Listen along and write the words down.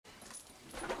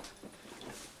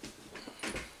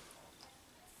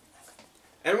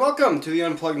And welcome to the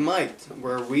Unplugged Mic,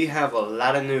 where we have a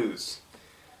lot of news.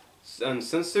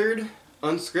 Uncensored,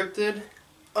 unscripted,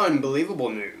 unbelievable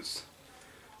news.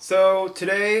 So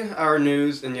today, our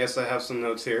news, and yes, I have some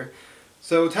notes here.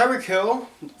 So Tyreek Hill,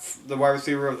 the wide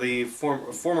receiver of the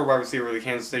former wide receiver of the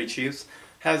Kansas City Chiefs,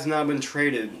 has now been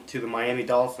traded to the Miami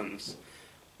Dolphins.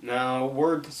 Now,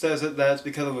 word says that that's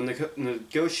because of a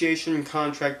negotiation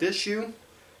contract issue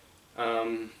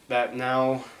that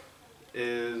now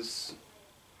is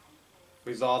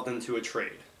resolved into a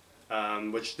trade,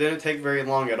 which didn't take very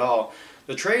long at all.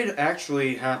 The trade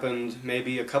actually happened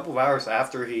maybe a couple of hours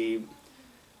after he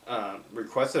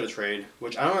requested a trade,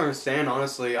 which I don't understand,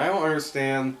 honestly. I don't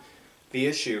understand the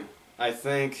issue. I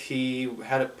think he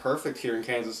had it perfect here in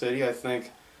Kansas City. I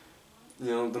think, the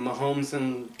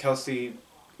Mahomes, Kelsey,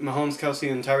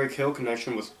 and Tyreek Hill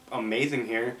connection was amazing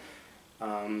here.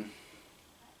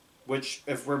 Which,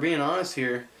 if we're being honest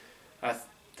here, I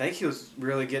think he was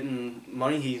really getting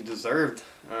money he deserved.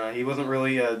 He wasn't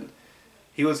really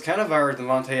he was kind of our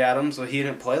Devontae Adams, but he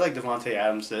didn't play like Devontae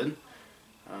Adams did.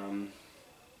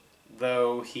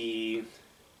 Though he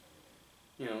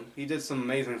did some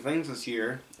amazing things this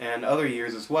year and other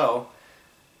years as well.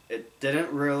 It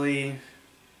didn't really,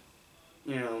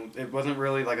 it wasn't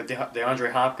really like a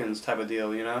DeAndre Hopkins type of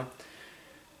deal,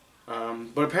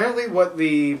 But apparently what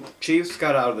the Chiefs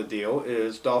got out of the deal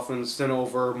is Dolphins sent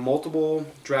over multiple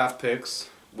draft picks,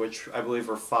 which I believe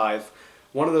are 5.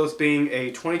 One of those being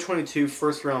a 2022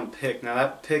 first-round pick. Now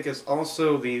that pick is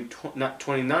also the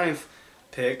 29th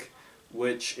pick,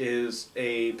 which is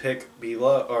a pick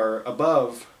below or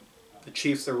above the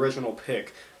Chiefs' original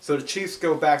pick. So the Chiefs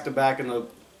go back-to-back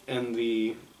in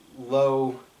the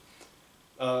low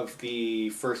of the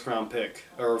first-round pick,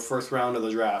 or first round of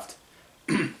the draft.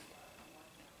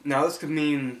 Now, this could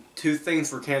mean two things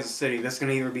for Kansas City. This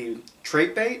can either be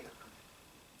trade bait,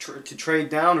 to trade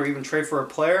down or even trade for a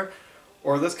player,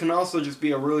 or this can also just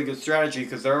be a really good strategy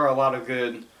because there are a lot of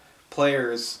good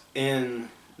players in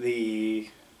the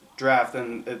draft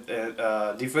and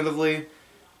defensively,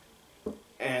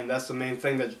 and that's the main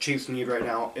thing that the Chiefs need right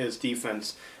now is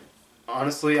defense.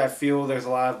 Honestly, I feel there's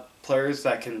a lot of players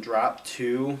that can drop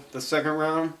to the second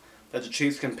round that the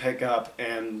Chiefs can pick up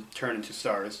and turn into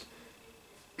stars.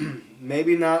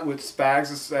 Maybe not with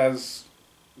Spags as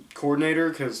coordinator,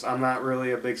 because I'm not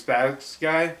really a big Spags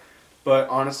guy. But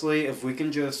honestly, if we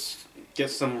can just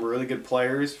get some really good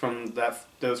players from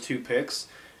those 2 picks,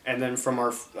 and then from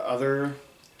our other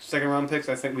second-round picks,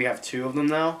 I think we have 2 of them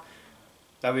now,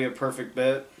 that'd be a perfect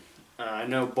bet. I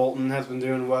know Bolton has been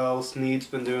doing well, Snead's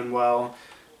been doing well,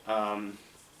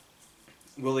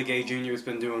 Willie Gay Jr. has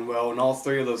been doing well, and all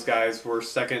 3 of those guys were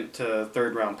second to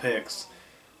third-round picks.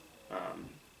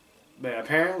 But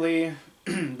apparently,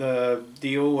 the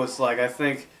deal was like, I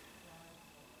think,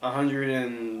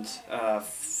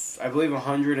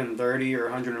 130 or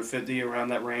 150 around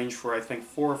that range for I think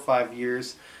 4 or 5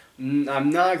 years.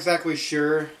 I'm not exactly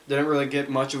sure. Didn't really get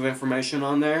much of information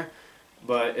on there,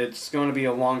 but it's going to be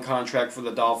a long contract for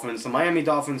the Dolphins. The Miami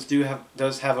Dolphins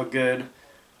does have a good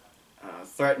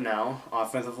threat now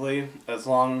offensively. As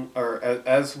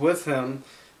with him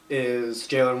is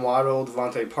Jalen Waddle,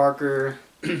 Devontae Parker.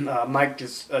 Mike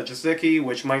Gesicki,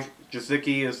 which Mike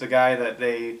Gesicki is the guy that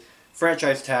they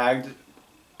franchise tagged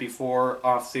before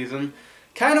off-season.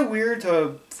 Kind of weird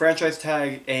to franchise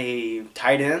tag a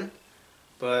tight end,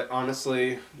 but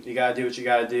honestly, you gotta do what you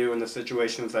gotta do in the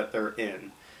situations that they're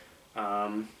in.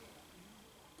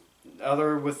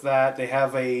 Other with that, they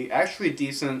have a actually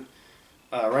decent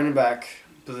running back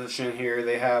position here.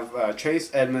 They have Chase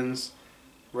Edmonds,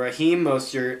 Raheem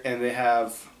Mostert, and they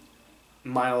have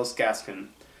Myles Gaskin.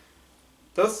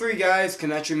 Those 3 guys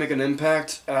can actually make an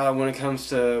impact when it comes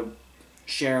to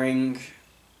sharing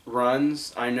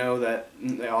runs. I know that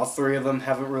all 3 of them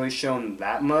haven't really shown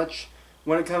that much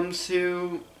when it comes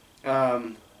to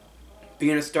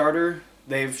being a starter.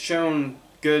 They've shown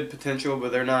good potential,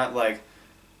 but they're not like,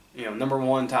 number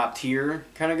 1 top tier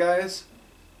kind of guys.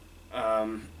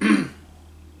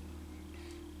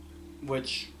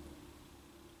 Which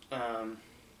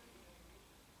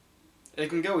it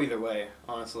can go either way,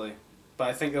 honestly. But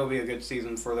I think it'll be a good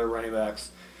season for their running backs.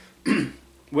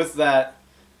 With that,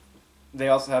 they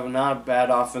also have not a bad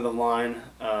offensive line.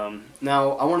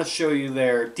 Now, I want to show you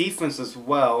their defense as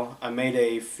well. I made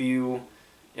a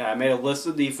list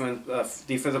of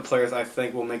defensive players I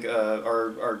think will make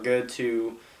are good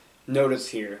to notice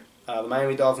here. The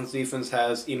Miami Dolphins defense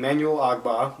has Emmanuel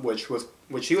Ogbah, which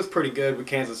he was pretty good with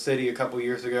Kansas City a couple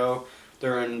years ago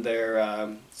during their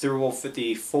Super Bowl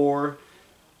 54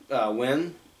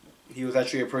 win. He was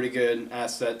actually a pretty good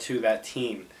asset to that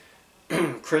team.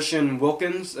 Christian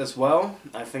Wilkins as well.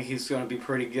 I think he's going to be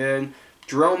pretty good.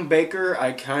 Jerome Baker,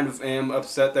 I kind of am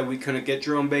upset that we couldn't get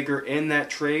Jerome Baker in that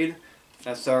trade.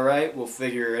 That's alright, we'll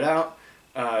figure it out.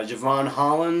 Javon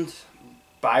Holland,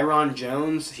 Byron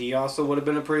Jones, he also would have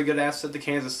been a pretty good asset to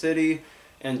Kansas City.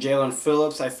 And Jalen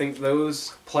Phillips, I think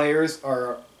those players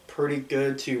are pretty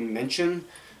good to mention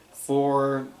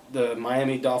for the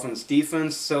Miami Dolphins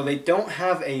defense. So they don't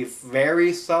have a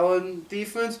very solid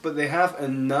defense, but they have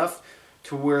enough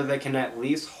to where they can at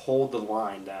least hold the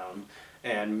line down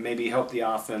and maybe help the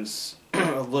offense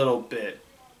a little bit.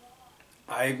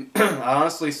 I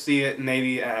honestly see it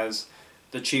maybe as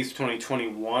the Chiefs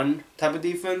 2021 type of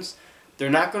defense. They're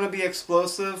not going to be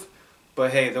explosive,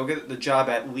 but hey, they'll get the job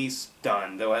at least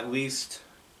done. They'll at least,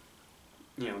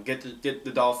 get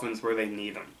the Dolphins where they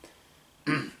need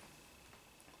them.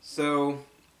 So,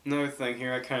 another thing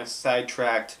here, I kind of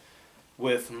sidetracked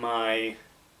with my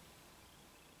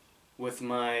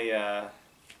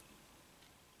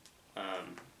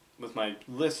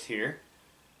list here.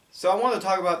 So I want to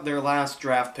talk about their last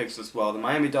draft picks as well. The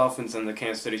Miami Dolphins and the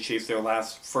Kansas City Chiefs, their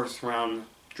last first round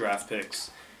draft picks.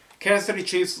 Kansas City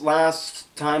Chiefs,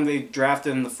 last time they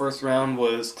drafted in the first round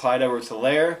was Clyde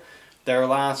Edwards-Helaire. Their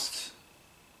last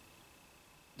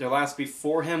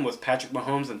before him was Patrick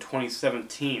Mahomes in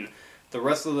 2017. The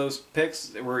rest of those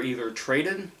picks were either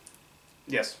traded.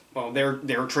 Yes, well, they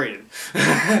were traded.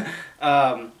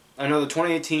 I know the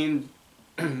 2018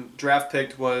 draft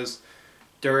pick was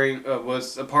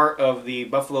a part of the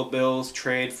Buffalo Bills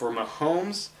trade for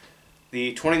Mahomes.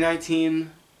 The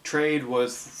 2019 trade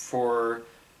was for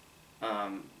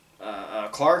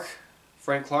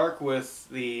Frank Clark with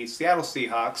the Seattle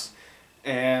Seahawks,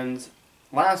 and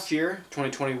last year,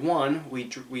 2021,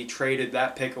 we traded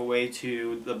that pick away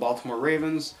to the Baltimore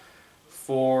Ravens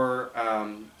for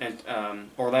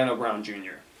Orlando Brown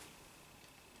Jr.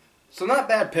 So not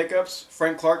bad pickups.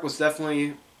 Frank Clark was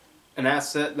definitely an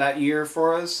asset that year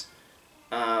for us.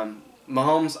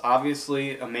 Mahomes,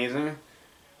 obviously amazing.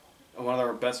 One of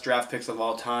our best draft picks of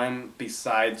all time,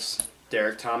 besides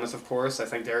Derek Thomas, of course. I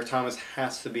think Derek Thomas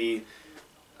has to be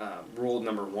ruled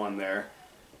number one there.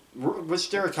 Which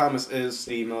Derek Thomas is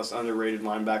the most underrated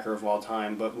linebacker of all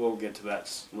time, but we'll get to that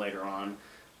later on.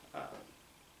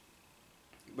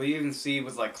 But you can see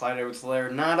with like Clyde Edwards-Helaire,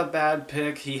 not a bad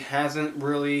pick. He hasn't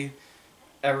really,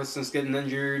 ever since getting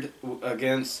injured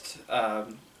against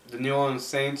the New Orleans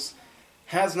Saints,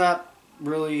 has not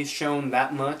really shown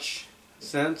that much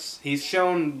since. He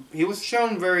was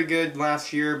shown very good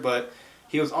last year, but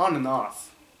he was on and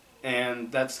off.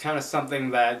 And that's kind of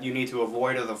something that you need to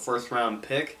avoid as a first round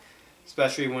pick,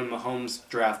 especially when Mahomes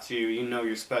drafts you. You know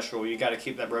you're special. You got to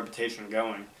keep that reputation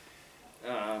going.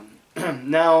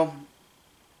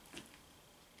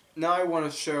 Now I want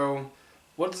to show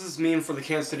what does this mean for the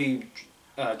Kansas City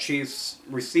Chiefs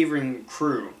receiving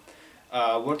crew.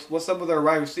 What's up with our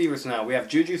wide receivers now? We have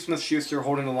Juju Smith-Schuster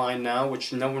holding the line now,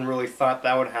 which no one really thought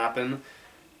that would happen.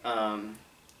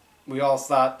 We all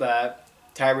thought that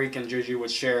Tyreek and Juju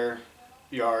would share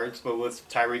yards, but with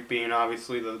Tyreek being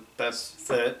obviously the best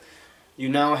fit, you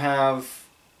now have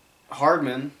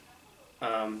Hardman.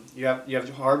 You have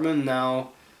Hardman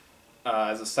now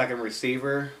as a second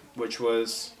receiver, which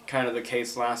was kind of the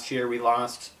case last year. We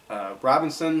lost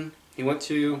Robinson. He went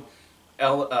to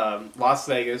Las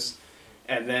Vegas.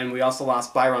 And then we also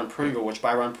lost Byron Pringle, which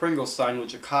Byron Pringle signed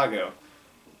with Chicago.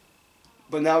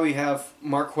 But now we have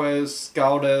Marquez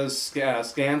Scantling.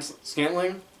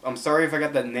 I'm sorry if I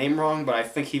got that name wrong, but I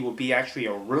think he will be actually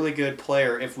a really good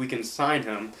player if we can sign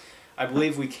him. I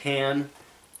believe we can.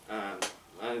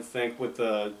 I think with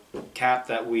the cap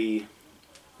that we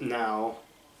now...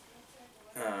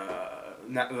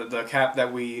 the cap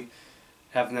that we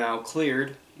have now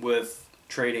cleared with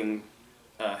trading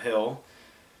Hill,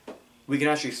 we can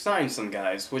actually sign some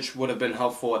guys, which would have been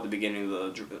helpful at the beginning of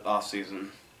the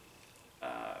offseason.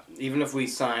 Even if we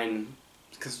sign...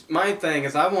 Because my thing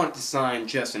is I want to sign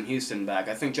Justin Houston back.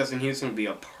 I think Justin Houston would be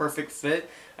a perfect fit.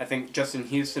 I think Justin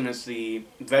Houston is the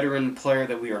veteran player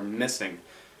that we are missing.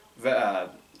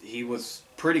 He was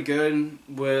pretty good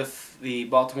with the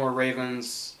Baltimore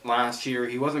Ravens last year.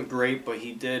 He wasn't great, but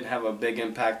he did have a big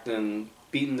impact in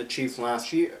beating the Chiefs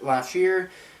last year.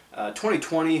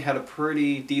 2020 had a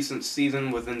pretty decent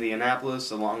season with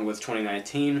Indianapolis along with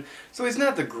 2019. So he's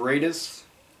not the greatest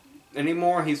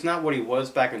anymore. He's not what he was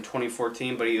back in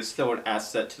 2014, but he is still an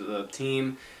asset to the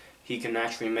team. He can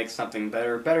actually make something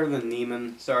better than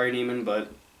Neiman. Sorry, Neiman,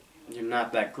 but you're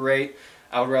not that great.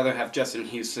 I would rather have Justin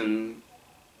Houston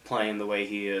playing the way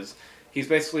he is. He's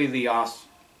basically the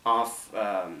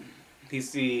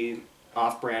he's the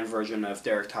off-brand version of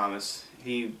Derek Thomas.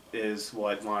 He is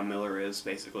what Von Miller is,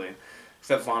 basically.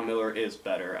 Except Von Miller is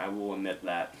better, I will admit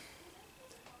that.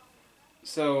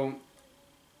 So,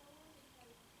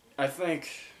 I think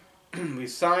we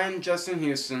sign Justin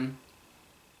Houston,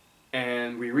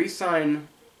 and we re-sign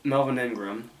Melvin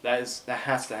Ingram. That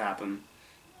has to happen.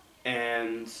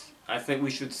 And I think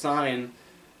we should sign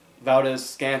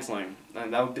Valdez-Scantling,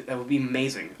 and that would be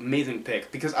amazing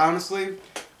pick. Because honestly,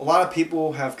 a lot of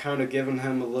people have kind of given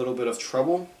him a little bit of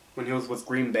trouble when he was with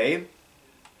Green Bay.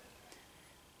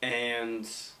 And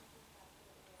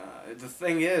the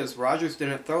thing is, Rodgers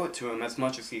didn't throw it to him as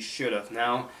much as he should have.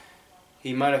 Now,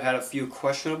 he might have had a few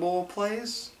questionable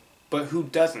plays, but who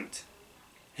doesn't?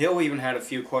 Hill even had a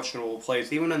few questionable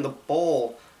plays. Even in the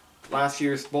bowl, last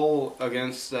year's bowl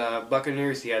against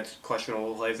Buccaneers, he had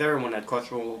questionable plays. Everyone had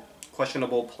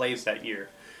questionable plays that year.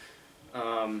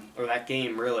 Or that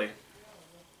game, really.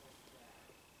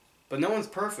 But no one's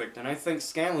perfect, and I think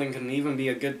Scantling can even be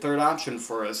a good third option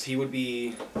for us. He would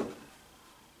be...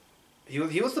 He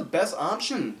was the best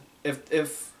option.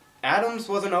 If Adams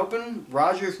wasn't open,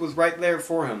 Rodgers was right there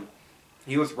for him.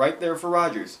 He was right there for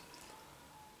Rodgers.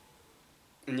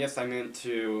 And yes, I meant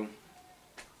to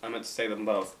say them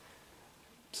both.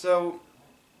 So,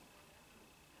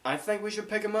 I think we should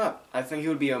pick him up. I think he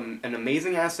would be an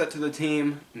amazing asset to the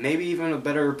team. Maybe even a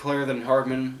better player than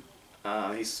Hardman.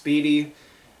 He's speedy.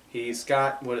 He's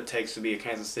got what it takes to be a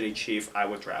Kansas City Chief. I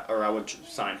would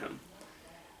sign him.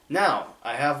 Now,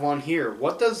 I have one here.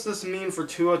 What does this mean for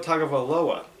Tua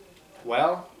Tagovailoa?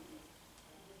 Well,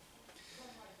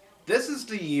 this is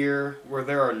the year where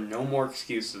there are no more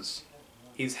excuses.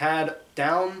 He had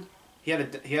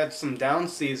some down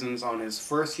seasons on his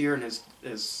first year and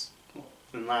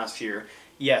and last year.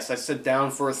 Yes, I said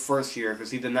down for his first year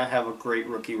because he did not have a great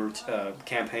rookie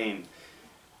campaign.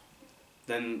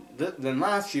 Then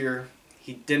last year,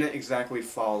 he didn't exactly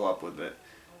follow up with it.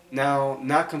 Now,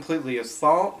 not completely his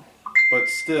fault, but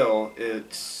still,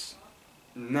 it's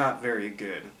not very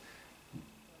good.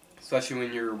 Especially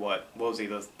when you're, what was he,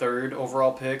 the third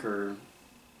overall pick? Or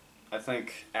I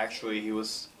think, actually, he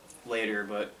was later,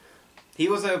 but he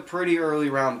was a pretty early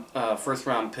first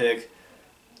round pick.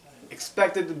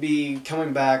 Expected to be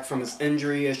coming back from his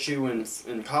injury issue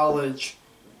in college.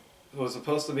 It was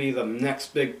supposed to be the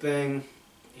next big thing.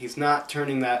 He's not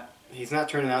turning out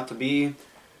to be.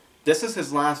 This is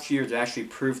his last year to actually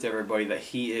prove to everybody that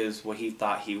he is what he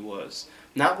thought he was.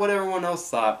 Not what everyone else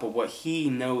thought, but what he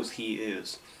knows he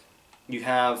is. You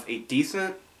have a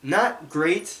decent, not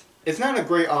great, it's not a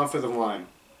great offensive line.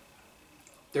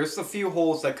 There's a few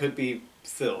holes that could be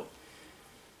filled,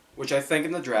 which I think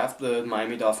in the draft the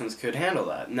Miami Dolphins could handle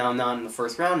that. Now, not in the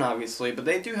first round, obviously, but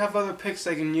they do have other picks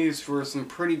they can use for some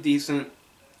pretty decent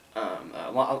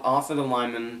offensive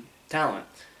lineman talent.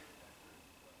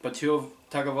 But Tua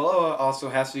Tagovailoa also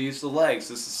has to use the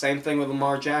legs. It's the same thing with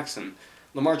Lamar Jackson.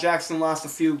 Lamar Jackson lost a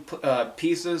few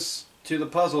pieces to the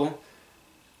puzzle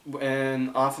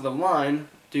and off of the line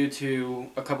due to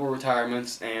a couple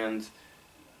retirements and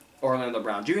Orlando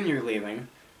Brown Jr. leaving.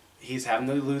 He's having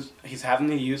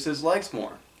to use his legs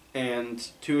more. And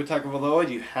Tua Tagovailoa,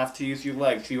 you have to use your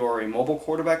legs. You are a mobile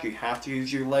quarterback. You have to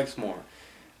use your legs more.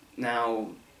 Now,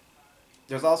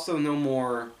 there's also no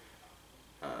more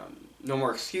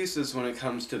excuses when it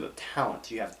comes to the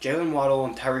talent. You have Jalen Waddle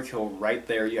and Tyreek Hill right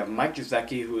there. You have Mike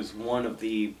Gesicki, who is one of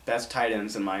the best tight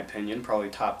ends in my opinion, probably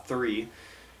top 3.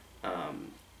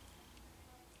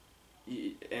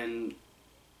 And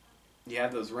you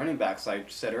have those running backs I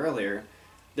said earlier.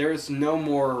 There's no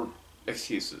more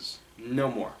excuses.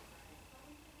 No more.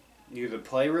 You either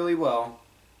play really well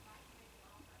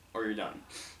or you're done.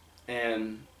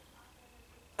 And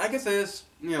I guess it is,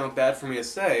 bad for me to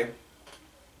say,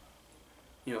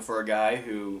 for a guy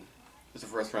who is a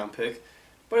first-round pick.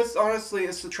 But it's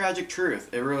the tragic truth.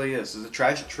 It really is. It's the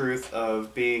tragic truth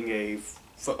of being a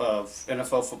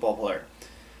NFL football player.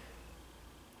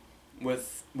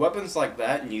 With weapons like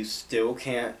that and you still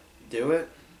can't do it,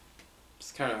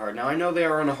 it's kind of hard. Now, I know they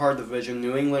are in a hard division.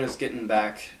 New England is getting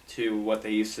back to what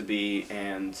they used to be,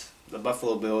 and the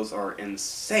Buffalo Bills are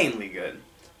insanely good.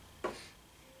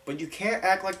 But you can't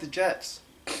act like the Jets.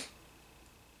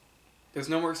 There's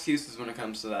no more excuses when it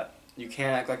comes to that. You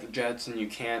can't act like the Jets, and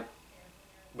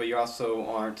but you also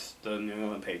aren't the New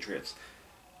England Patriots.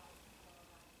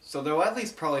 So they'll at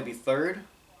least probably be third,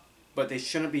 but they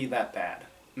shouldn't be that bad.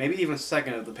 Maybe even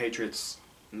second if the Patriots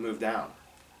move down.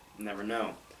 You never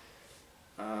know.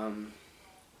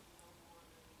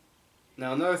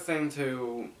 Now, another thing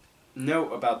to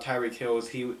note about Tyreek Hill is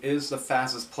he is the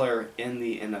fastest player in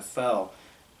the NFL.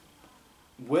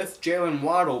 With Jalen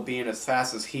Waddle being as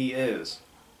fast as he is,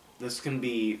 This can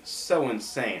be so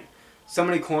insane. So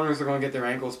many corners are going to get their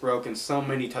ankles broken. So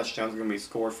many touchdowns are going to be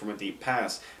scored from a deep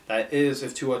pass. That is,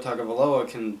 if Tua Tagovailoa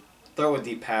can throw a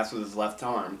deep pass with his left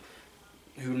arm.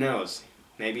 Who knows?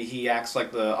 Maybe he acts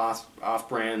like the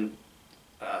off-brand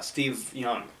Steve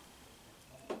Young.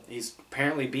 He's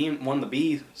apparently wanting to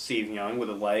be Steve Young with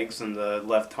the legs and the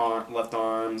left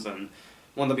arms, and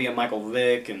wanting to be a Michael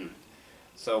Vick. And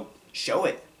so show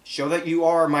it. Show that you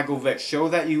are Michael Vick. Show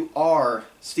that you are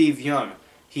Steve Young.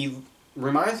 He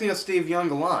reminds me of Steve Young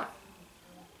a lot.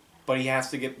 But he has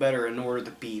to get better in order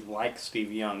to be like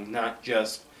Steve Young, not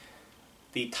just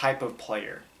the type of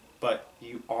player. But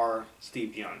you are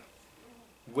Steve Young.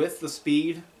 With the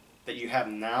speed that you have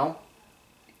now,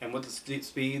 and with the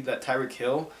speed that Tyreek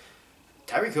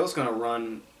Hill's going to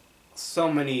run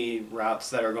so many routes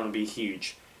that are going to be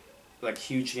huge. Like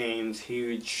huge games,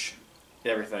 huge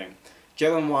everything.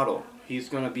 Jalen Waddle, he's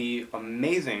going to be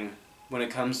amazing when it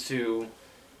comes to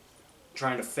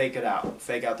trying to fake out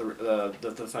the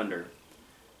defender.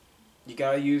 You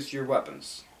got to use your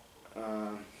weapons.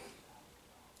 And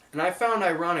I found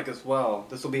ironic as well,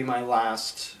 this will be my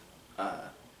last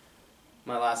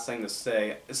thing to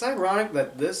say. It's ironic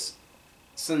that this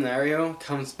scenario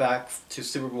comes back to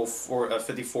Super Bowl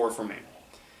 54 for me. And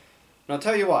I'll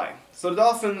tell you why. So the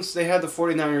Dolphins, they had the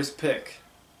 49ers pick,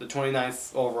 the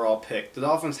 29th overall pick. The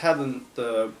Dolphins had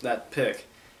that pick.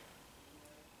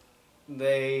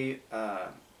 They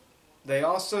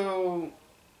also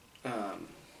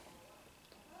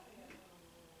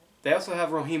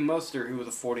have Raheem Mostert, who was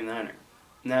a 49er.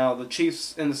 Now, the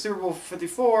Chiefs in the Super Bowl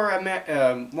 54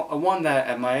 won that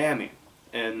at Miami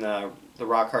in the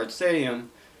Rock Hard Stadium.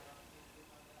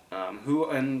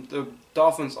 And the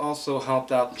Dolphins also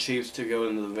helped out the Chiefs to go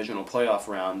into the divisional playoff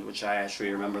round, which I actually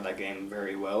remember that game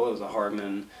very well. It was a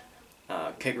Hardman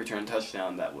kick return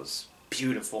touchdown that was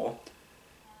beautiful.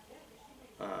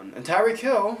 And Tyreek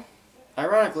Hill,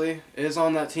 ironically, is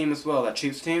on that team as well, that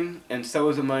Chiefs team, and so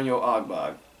is Emmanuel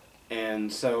Ogbah.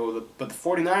 And so, but the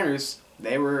 49ers,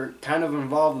 they were kind of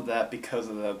involved with that because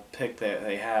of the pick that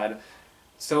they had.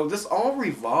 So this all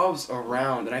revolves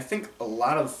around, and I think a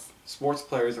lot of sports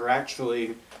players are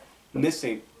actually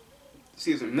missing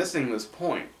this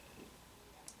point.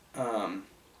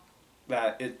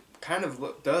 That it kind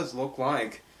of does look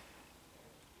like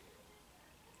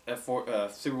a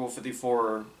Super Bowl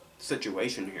 54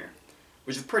 situation here,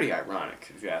 which is pretty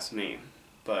ironic if you ask me.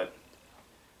 But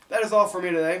that is all for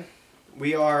me today.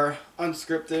 We are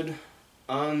unscripted,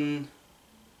 uncensored,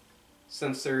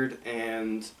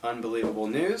 and unbelievable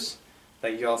news.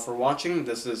 Thank you all for watching.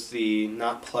 This is the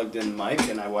not plugged in mic,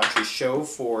 and I will actually show,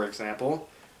 for example,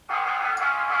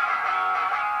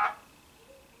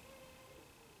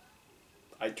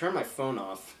 I turned my phone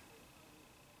off,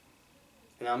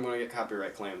 and now I'm going to get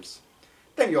copyright claims.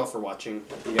 Thank you all for watching.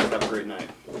 You guys have a great night.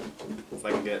 If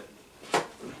I can get,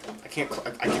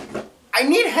 I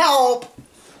need help!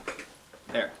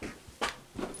 There.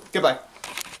 Goodbye.